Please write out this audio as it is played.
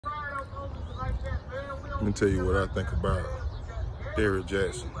Let me tell you what I think about Derrick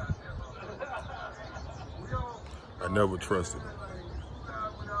Jackson. I never trusted him.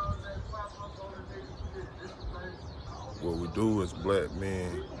 What we do as black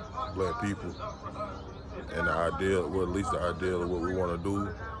men, black people, and the ideal, well, at least the ideal of what we want to do,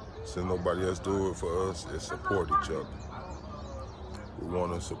 since nobody else do it for us, is support each other. We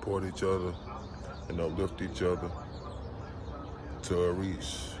want to support each other and uplift each other to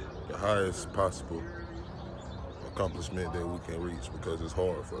reach the highest possible accomplishment that we can reach, because it's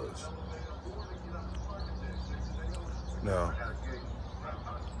hard for us. Now,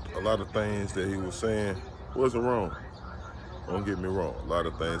 a lot of things that he was saying wasn't wrong. Don't get me wrong. A lot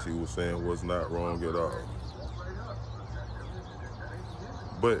of things he was saying was not wrong at all.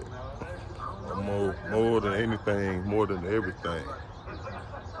 But more than anything, more than everything,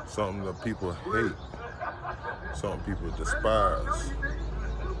 something that people hate, something people despise.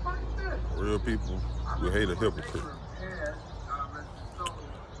 Real people, we hate a hypocrite.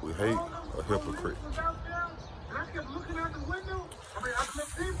 We hate a hypocrite.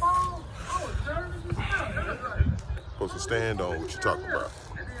 Supposed to stand on what you talk about.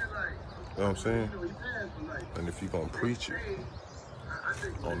 You know what I'm saying? And if you're gonna preach it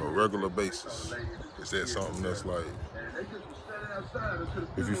on a regular basis, is that something that's like,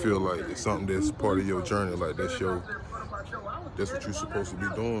 if you feel like it's something that's part of your journey, like that's what you're supposed to be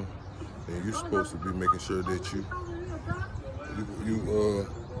doing, then you're supposed to be making sure that you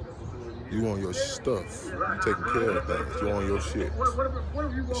on your stuff, you taking care of things, you on your shit.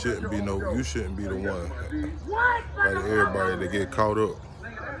 You shouldn't be the one, like everybody that get caught up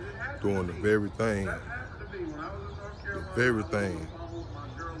doing the very thing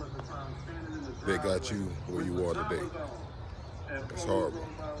that got you where you are today. It's horrible.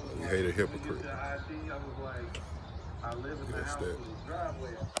 We hate a hypocrite. That's that.